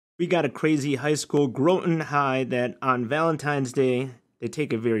We got a crazy high school, Groton High, that on Valentine's Day, they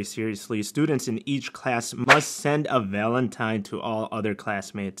take it very seriously. Students in each class must send a Valentine to all other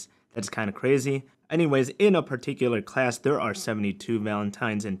classmates. That's kind of crazy. Anyways, in a particular class, there are 72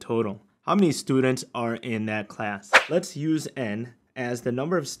 Valentines in total. How many students are in that class? Let's use n as the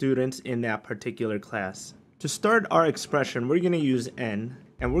number of students in that particular class. To start our expression, we're going to use n,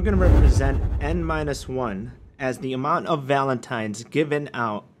 and we're going to represent n minus 1 as the amount of Valentines given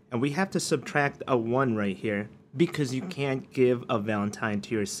out. And we have to subtract a 1 right here because you can't give a Valentine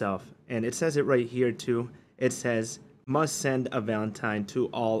to yourself. And it says it right here too. It says, must send a Valentine to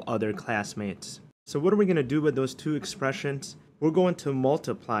all other classmates. So what are we going to do with those two expressions? We're going to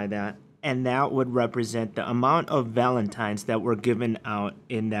multiply that, and that would represent the amount of Valentines that were given out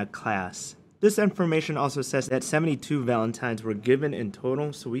in that class. This information also says that 72 Valentines were given in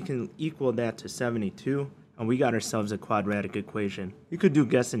total, so we can equal that to 72. And we got ourselves a quadratic equation. You could do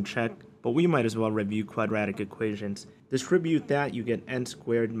guess and check, but we might as well review quadratic equations. Distribute that, you get n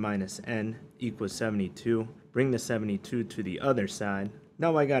squared minus n equals 72. Bring the 72 to the other side.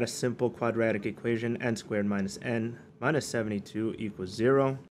 Now I got a simple quadratic equation, n squared minus n minus 72 equals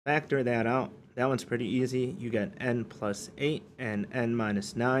 0. Factor that out. That one's pretty easy. You get n plus 8 and n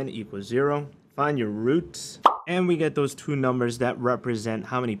minus 9 equals 0. Find your roots. And we get those two numbers that represent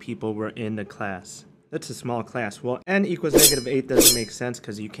how many people were in the class. That's a small class. Well, n equals negative 8 doesn't make sense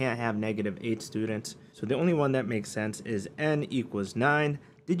because you can't have negative 8 students. So the only one that makes sense is n equals 9.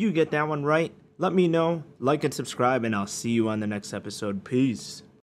 Did you get that one right? Let me know, like and subscribe, and I'll see you on the next episode. Peace.